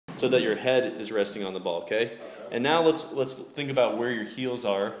so that your head is resting on the ball, okay? And now let's think about where your heels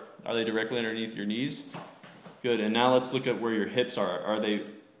are. Are they directly underneath your knees? Good. And now let's look at where your hips are. Are they,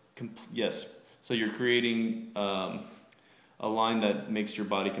 yes. So you're creating a line that makes your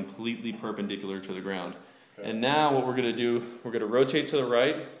body completely perpendicular to the ground. Okay. And now what we're going to do, we're going to rotate to the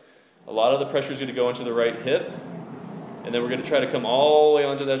right. A lot of the pressure is going to go into the right hip. And then we're going to try to come all the way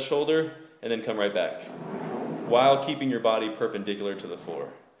onto that shoulder and then come right back while keeping your body perpendicular to the floor.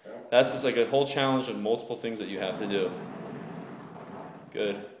 Okay. It's like a whole challenge with multiple things that you have to do.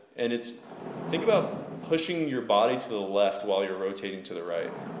 Good. And think about pushing your body to the left while you're rotating to the right.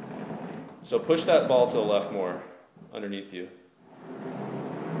 So push that ball to the left more underneath you.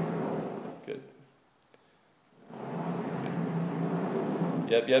 Good.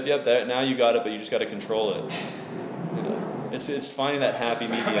 Yep. Now you got it, but you just got to control it. It's finding that happy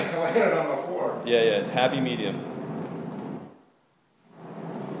medium. I landed on the floor. Yeah, happy medium.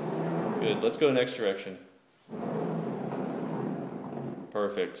 Good. Let's go the next direction.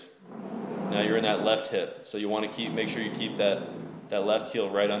 Perfect. Now you're in that left hip, so you want to make sure you keep that left heel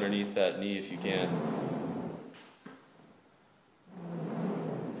right underneath that knee if you can.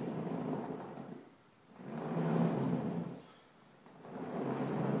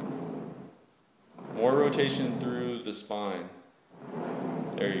 More rotation through the spine.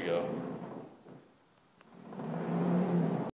 There you go.